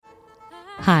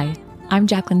Hi, I'm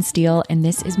Jaclyn Steele, and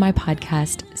this is my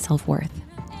podcast, Self-Worth.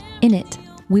 In it,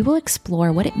 we will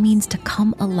explore what it means to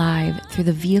come alive through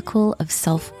the vehicle of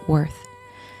self-worth.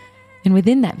 And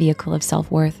within that vehicle of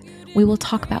self-worth, we will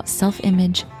talk about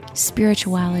self-image,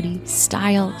 spirituality,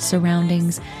 style,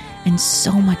 surroundings, and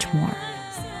so much more.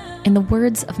 In the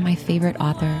words of my favorite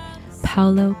author,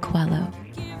 Paulo Coelho,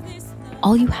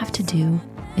 all you have to do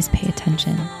is pay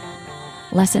attention.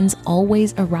 Lessons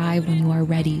always arrive when you are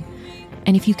ready.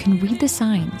 And if you can read the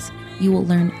signs, you will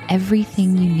learn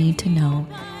everything you need to know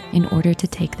in order to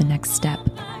take the next step.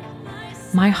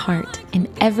 My heart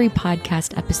in every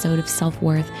podcast episode of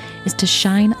Self-Worth is to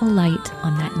shine a light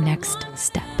on that next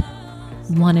step,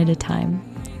 one at a time.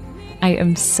 I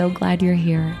am so glad you're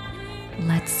here.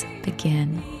 Let's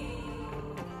begin.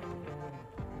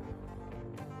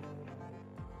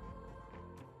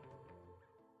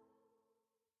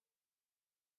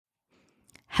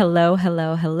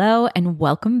 Hello, and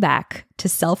welcome back to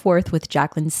Self-Worth with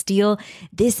Jaclyn Steele.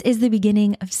 This is the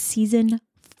beginning of season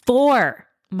 4.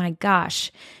 My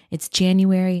gosh, it's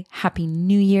January. Happy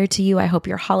New Year to you. I hope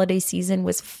your holiday season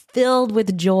was filled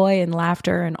with joy and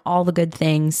laughter and all the good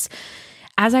things.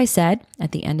 As I said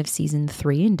at the end of season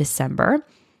 3 in December,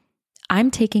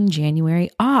 I'm taking January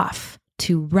off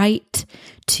to write,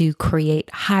 to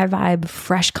create high vibe,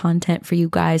 fresh content for you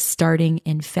guys starting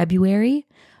in February.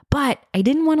 But I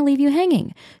didn't want to leave you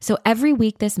hanging. So every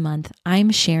week this month, I'm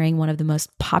sharing one of the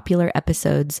most popular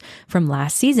episodes from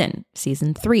last season,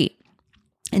 season 3.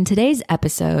 And today's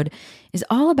episode is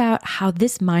all about how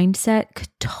this mindset could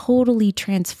totally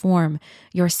transform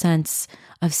your sense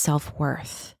of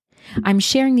self-worth. I'm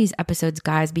sharing these episodes,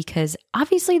 guys, because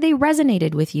obviously they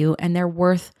resonated with you and they're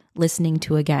worth listening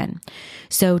to again.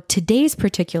 So today's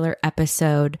particular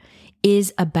episode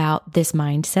is about this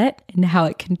mindset and how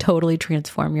it can totally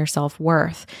transform your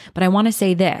self-worth. But I want to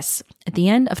say this, at the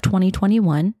end of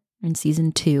 2021, in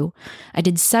season 2, I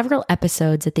did several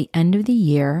episodes at the end of the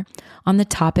year on the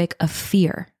topic of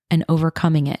fear and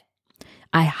overcoming it.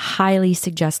 I highly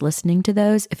suggest listening to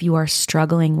those if you are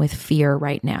struggling with fear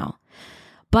right now.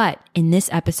 But in this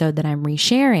episode that I'm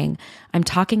resharing, I'm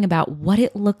talking about what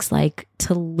it looks like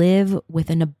to live with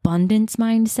an abundance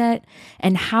mindset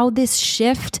and how this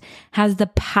shift has the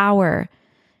power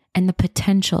and the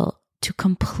potential to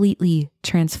completely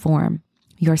transform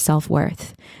your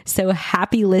self-worth. So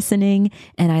happy listening,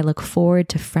 and I look forward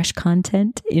to fresh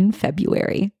content in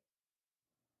February.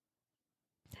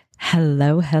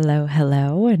 Hello,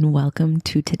 and welcome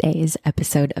to today's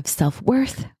episode of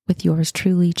Self-Worth with yours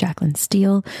truly, Jaclyn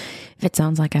Steele. If it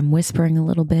sounds like I'm whispering a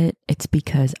little bit, it's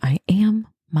because I am.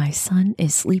 My son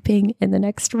is sleeping in the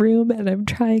next room, and I'm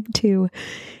trying to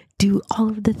do all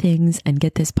of the things and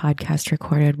get this podcast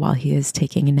recorded while he is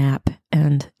taking a nap.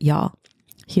 And y'all,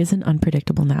 he is an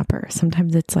unpredictable napper.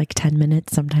 Sometimes it's like 10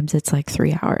 minutes, sometimes it's like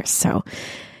 3 hours. So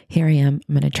here I am.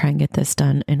 I'm going to try and get this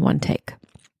done in one take.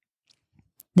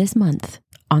 This month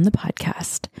on the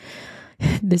podcast,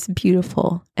 this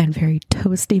beautiful and very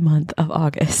toasty month of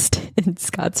August in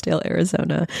Scottsdale,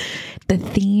 Arizona, the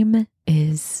theme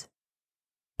is,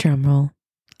 drumroll,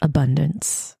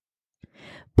 abundance.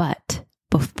 But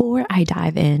before I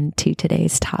dive into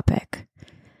today's topic,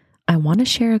 I want to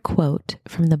share a quote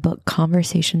from the book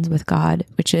Conversations with God,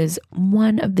 which is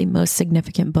one of the most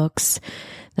significant books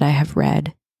that I have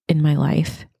read in my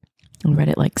life. I read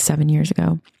it like 7 years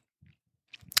ago.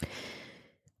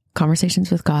 Conversations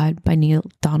with God by Neale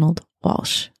Donald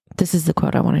Walsch. This is the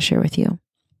quote I want to share with you.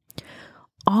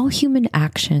 All human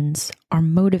actions are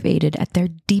motivated at their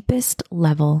deepest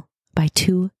level by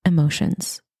 2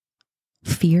 emotions,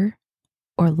 fear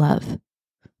or love.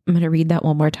 I'm going to read that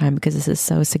one more time because this is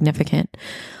so significant.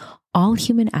 All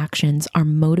human actions are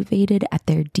motivated at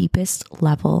their deepest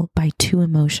level by 2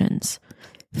 emotions,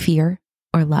 fear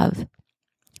or love.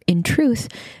 In truth,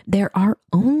 there are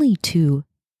only 2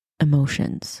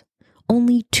 emotions,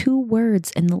 only 2 words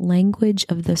in the language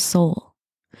of the soul.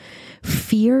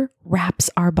 Fear wraps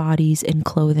our bodies in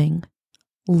clothing.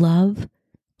 Love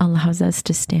allows us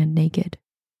to stand naked.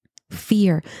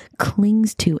 Fear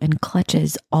clings to and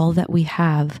clutches all that we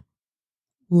have.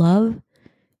 Love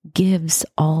gives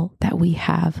all that we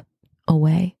have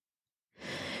away.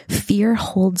 Fear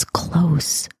holds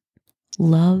close.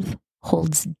 Love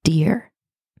holds dear.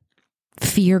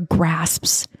 Fear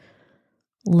grasps.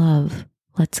 Love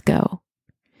lets go.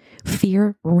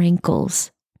 Fear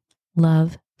rankles.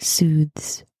 Love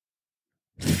soothes.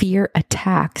 Fear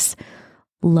attacks.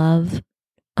 Love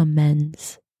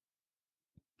amends.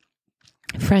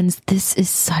 Friends, this is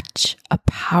such a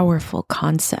powerful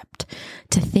concept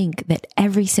to think that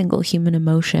every single human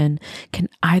emotion can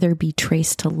either be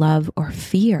traced to love or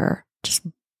fear, just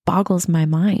boggles my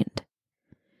mind.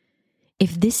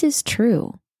 If this is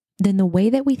true, then the way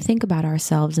that we think about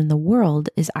ourselves in the world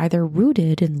is either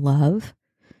rooted in love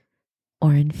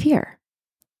or in fear.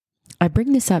 I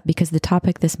bring this up because the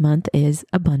topic this month is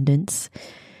abundance,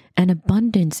 and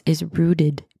abundance is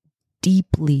rooted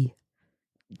deeply,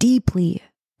 deeply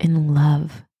in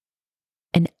love.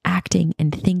 And acting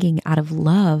and thinking out of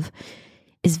love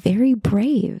is very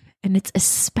brave, and it's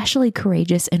especially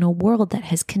courageous in a world that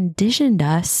has conditioned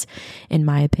us, in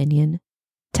my opinion,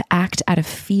 to act out of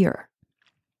fear.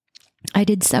 I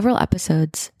did several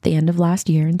episodes at the end of last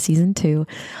year in season 2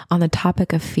 on the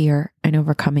topic of fear and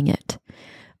overcoming it.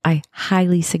 I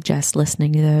highly suggest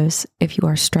listening to those if you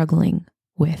are struggling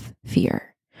with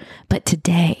fear. But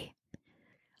today,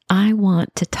 I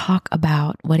want to talk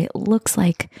about what it looks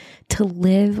like to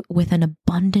live with an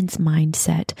abundance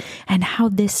mindset and how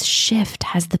this shift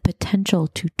has the potential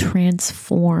to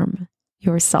transform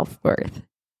your self-worth.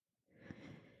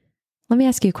 Let me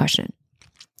ask you a question.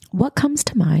 What comes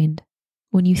to mind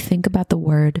when you think about the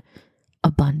word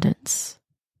abundance?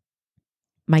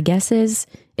 My guess is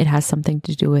it has something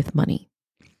to do with money.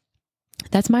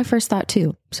 That's my first thought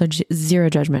too. So zero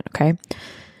judgment, okay?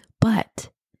 But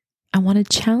I want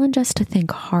to challenge us to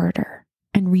think harder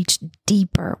and reach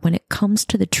deeper when it comes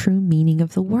to the true meaning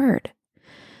of the word.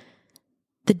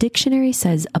 The dictionary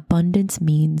says abundance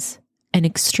means an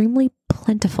extremely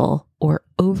plentiful or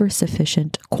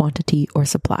oversufficient quantity or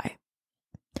supply.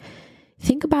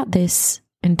 Think about this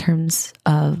in terms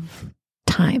of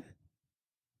time,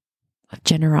 of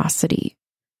generosity,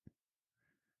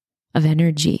 of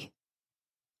energy,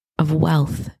 of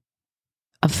wealth,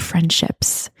 of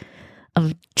friendships,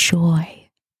 of joy,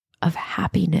 of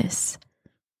happiness,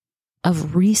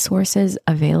 of resources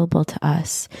available to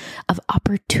us, of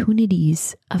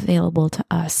opportunities available to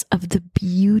us, of the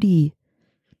beauty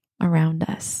around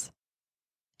us.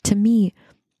 To me,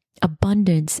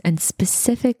 abundance, and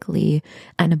specifically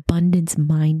an abundance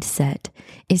mindset,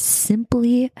 is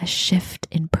simply a shift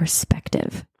in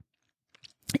perspective.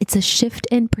 It's a shift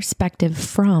in perspective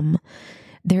from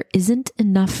there isn't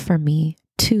enough for me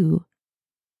to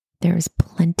there is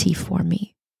plenty for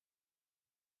me.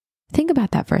 Think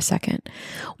about that for a second.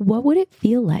 What would it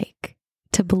feel like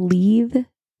to believe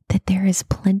that there is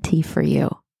plenty for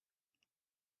you?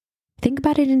 Think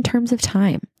about it in terms of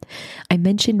time. I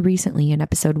mentioned recently in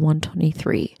episode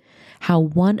 123 how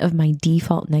one of my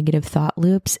default negative thought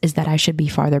loops is that I should be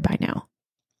farther by now.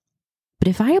 But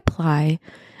if I apply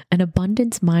an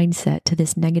abundance mindset to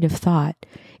this negative thought,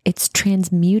 it's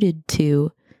transmuted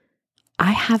to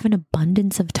I have an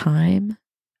abundance of time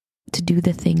to do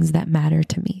the things that matter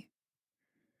to me.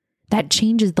 That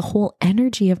changes the whole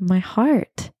energy of my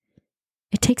heart.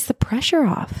 It takes the pressure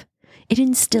off. It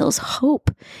instills hope,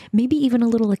 maybe even a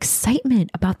little excitement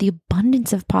about the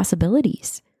abundance of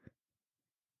possibilities.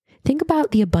 Think about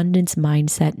the abundance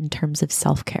mindset in terms of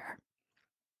self-care.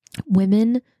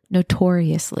 Women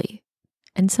notoriously,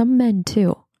 and some men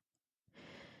too,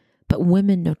 but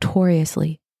women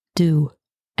notoriously do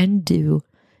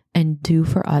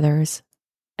for others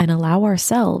and allow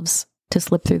ourselves to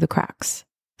slip through the cracks,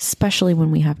 especially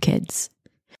when we have kids.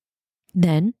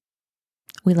 Then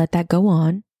we let that go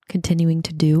on, continuing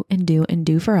to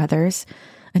do for others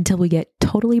until we get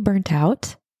totally burnt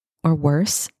out, or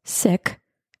worse, sick,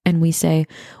 and we say,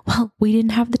 well, we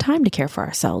didn't have the time to care for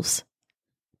ourselves.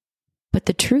 But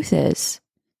the truth is,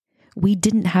 we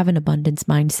didn't have an abundance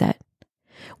mindset.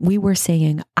 We were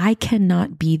saying, I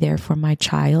cannot be there for my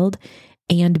child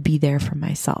and be there for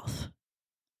myself.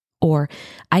 Or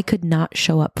I could not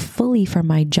show up fully for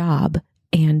my job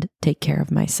and take care of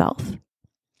myself.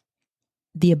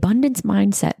 The abundance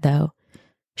mindset, though,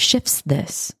 shifts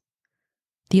this.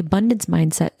 The abundance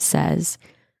mindset says,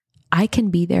 I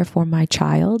can be there for my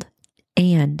child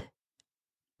and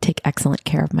take excellent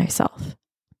care of myself.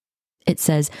 It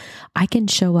says, I can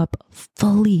show up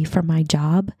fully for my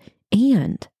job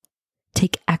and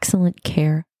take excellent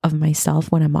care of myself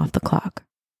when I'm off the clock.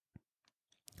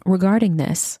 Regarding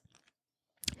this,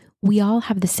 we all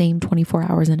have the same 24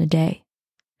 hours in a day.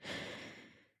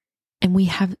 And we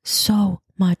have so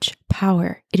much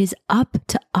power. It is up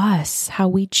to us how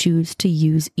we choose to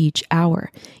use each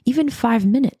hour, even 5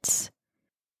 minutes.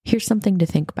 Here's something to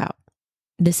think about.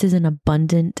 This is an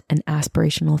abundant and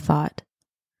aspirational thought.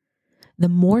 The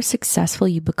more successful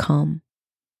you become,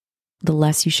 the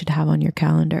less you should have on your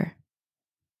calendar.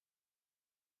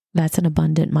 That's an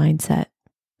abundant mindset.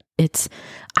 It's,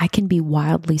 I can be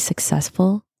wildly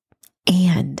successful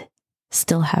and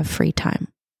still have free time.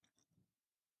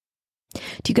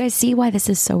 Do you guys see why this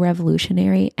is so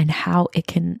revolutionary and how it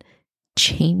can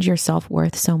change your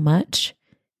self-worth so much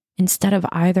Instead of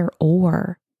either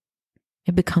or,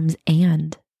 it becomes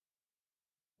and.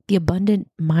 The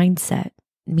abundant mindset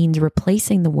means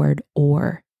replacing the word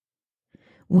or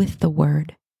with the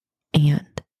word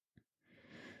and.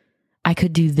 I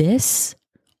could do this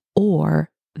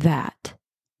or that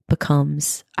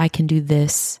becomes I can do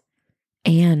this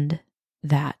and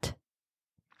that.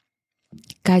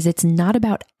 Guys, it's not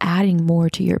about adding more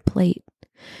to your plate.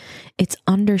 It's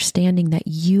understanding that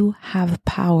you have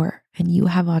power and you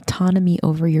have autonomy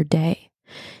over your day.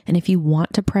 And if you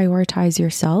want to prioritize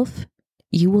yourself,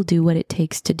 you will do what it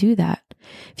takes to do that.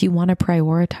 If you want to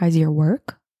prioritize your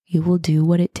work, you will do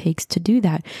what it takes to do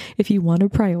that. If you want to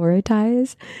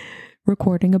prioritize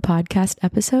recording a podcast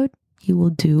episode, you will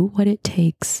do what it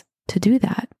takes to do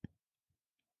that.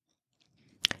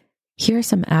 Here are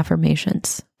some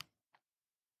affirmations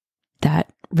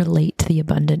that relate to the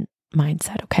abundant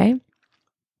mindset, okay?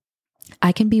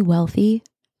 I can be wealthy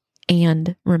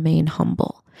and remain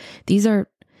humble. These are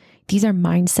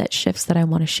mindset shifts that I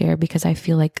want to share because I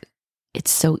feel like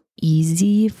it's so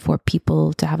easy for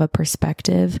people to have a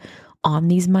perspective on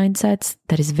these mindsets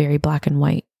that is very black and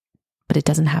white, but it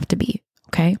doesn't have to be,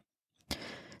 okay?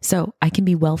 So I can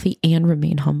be wealthy and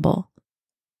remain humble.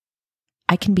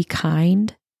 I can be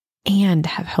kind and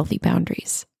have healthy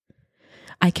boundaries.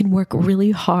 I can work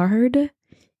really hard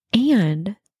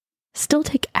and still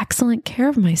take excellent care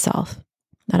of myself.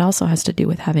 That also has to do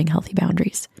with having healthy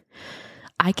boundaries.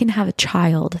 I can have a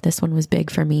child, this one was big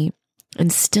for me,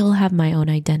 and still have my own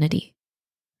identity.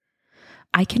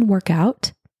 I can work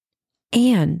out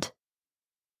and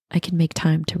I can make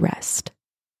time to rest.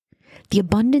 The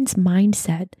abundance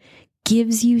mindset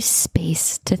gives you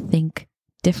space to think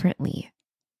differently.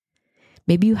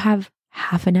 Maybe you have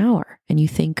half an hour and you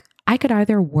think, I could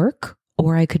either work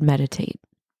or I could meditate.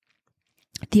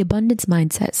 The abundance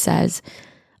mindset says,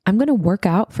 I'm going to work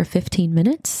out for 15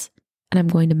 minutes and I'm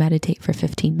going to meditate for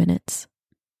 15 minutes.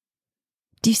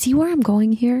 Do you see where I'm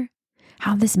going here?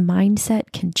 How this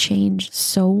mindset can change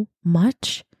so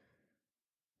much?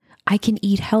 I can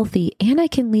eat healthy and I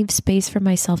can leave space for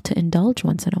myself to indulge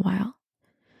once in a while.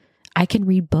 I can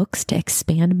read books to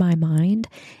expand my mind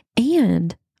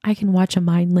and I can watch a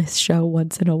mindless show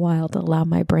once in a while to allow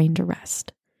my brain to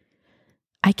rest.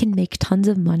 I can make tons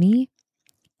of money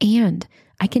and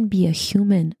I can be a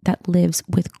human that lives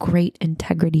with great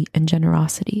integrity and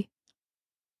generosity.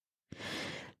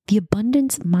 The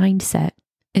abundance mindset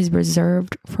is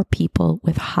reserved for people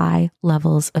with high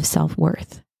levels of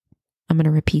self-worth. I'm going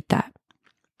to repeat that.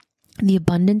 The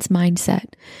abundance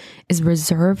mindset is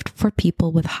reserved for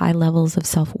people with high levels of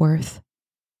self-worth.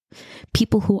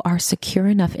 People who are secure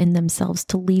enough in themselves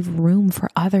to leave room for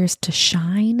others to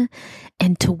shine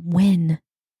and to win.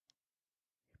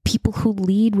 People who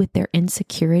lead with their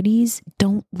insecurities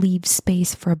don't leave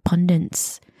space for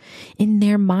abundance. In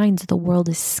their minds, the world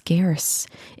is scarce.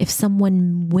 If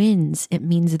someone wins, it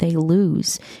means they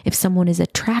lose. If someone is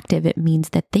attractive, it means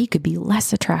that they could be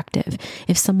less attractive.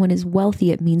 If someone is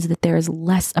wealthy, it means that there is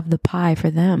less of the pie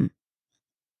for them.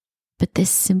 But this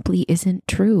simply isn't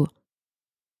true.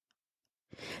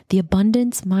 The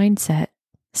abundance mindset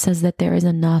says that there is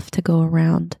enough to go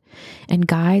around. And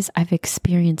guys, I've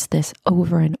experienced this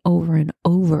over and over and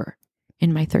over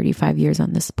in my 35 years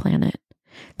on this planet.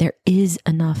 There is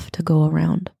enough to go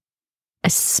around,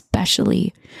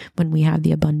 especially when we have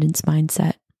the abundance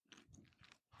mindset.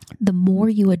 The more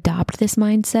you adopt this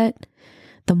mindset,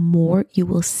 the more you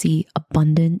will see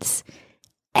abundance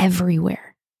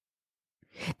everywhere.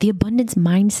 The abundance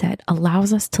mindset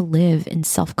allows us to live in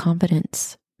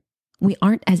self-confidence. We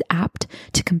aren't as apt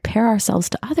to compare ourselves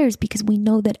to others because we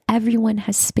know that everyone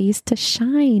has space to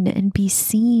shine and be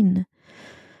seen.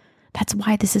 That's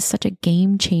why this is such a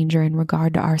game changer in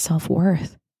regard to our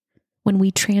self-worth. When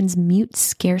we transmute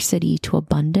scarcity to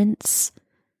abundance,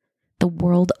 the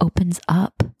world opens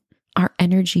up. Our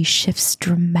energy shifts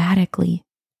dramatically.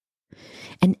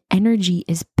 And energy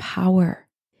is power.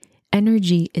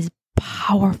 Energy is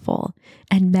powerful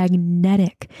and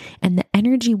magnetic. And the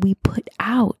energy we put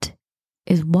out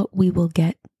is what we will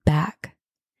get back.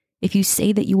 If you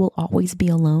say that you will always be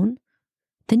alone,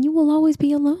 then you will always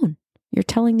be alone. You're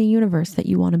telling the universe that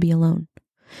you want to be alone.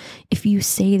 If you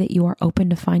say that you are open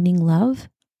to finding love,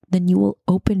 then you will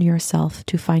open yourself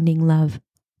to finding love.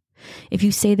 If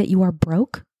you say that you are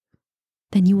broke,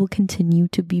 then you will continue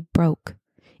to be broke.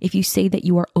 If you say that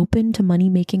you are open to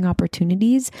money-making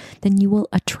opportunities, then you will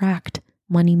attract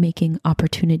money-making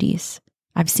opportunities.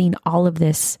 I've seen all of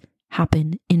this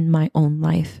happen in my own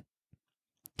life.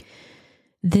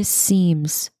 This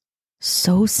seems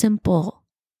so simple,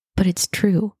 but it's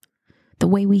true. The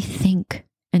way we think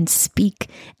and speak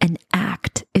and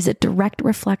act is a direct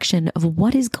reflection of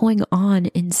what is going on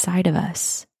inside of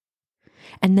us.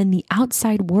 And then the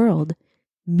outside world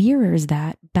mirrors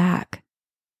that back.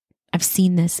 I've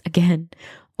seen this again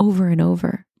over and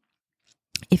over.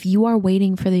 If you are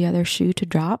waiting for the other shoe to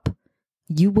drop,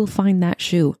 you will find that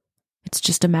shoe. It's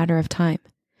just a matter of time.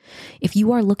 If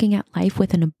you are looking at life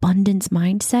with an abundance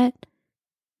mindset,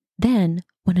 then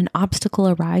when an obstacle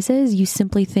arises, you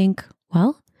simply think,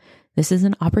 well, this is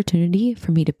an opportunity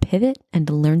for me to pivot and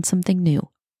to learn something new.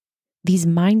 These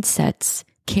mindsets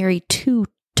carry two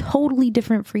totally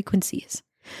different frequencies.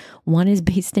 One is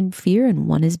based in fear and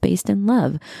one is based in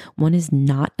love. One is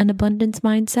not an abundance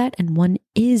mindset and one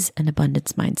is an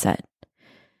abundance mindset.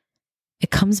 It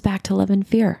comes back to love and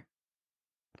fear.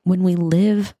 When we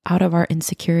live out of our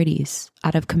insecurities,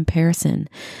 out of comparison,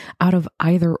 out of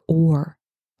either or,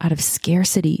 out of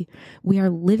scarcity, we are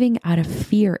living out of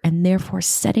fear and therefore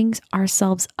setting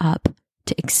ourselves up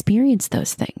to experience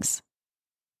those things.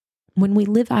 When we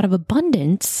live out of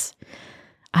abundance,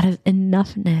 out of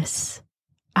enoughness,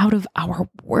 out of our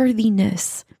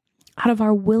worthiness, out of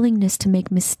our willingness to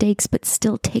make mistakes but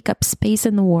still take up space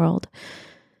in the world,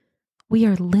 we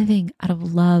are living out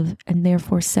of love and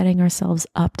therefore setting ourselves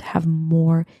up to have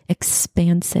more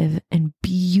expansive and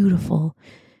beautiful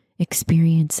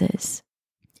experiences.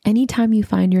 Anytime you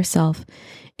find yourself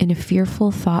in a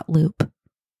fearful thought loop,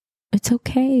 it's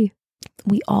okay.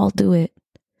 We all do it.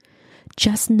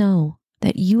 Just know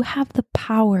that you have the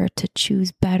power to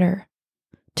choose better,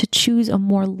 to choose a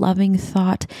more loving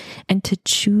thought, and to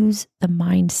choose the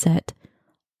mindset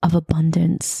of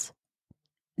abundance.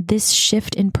 This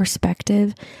shift in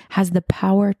perspective has the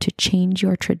power to change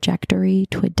your trajectory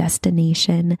to a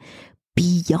destination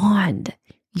beyond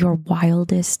your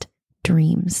wildest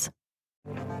dreams.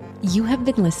 You have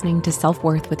been listening to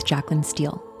Self-Worth with Jaclyn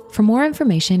Steele. For more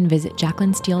information, visit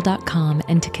jaclynsteele.com,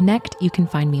 and to connect, you can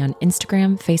find me on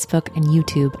Instagram, Facebook, and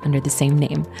YouTube under the same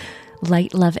name.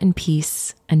 Light, love, and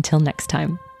peace. Until next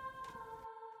time.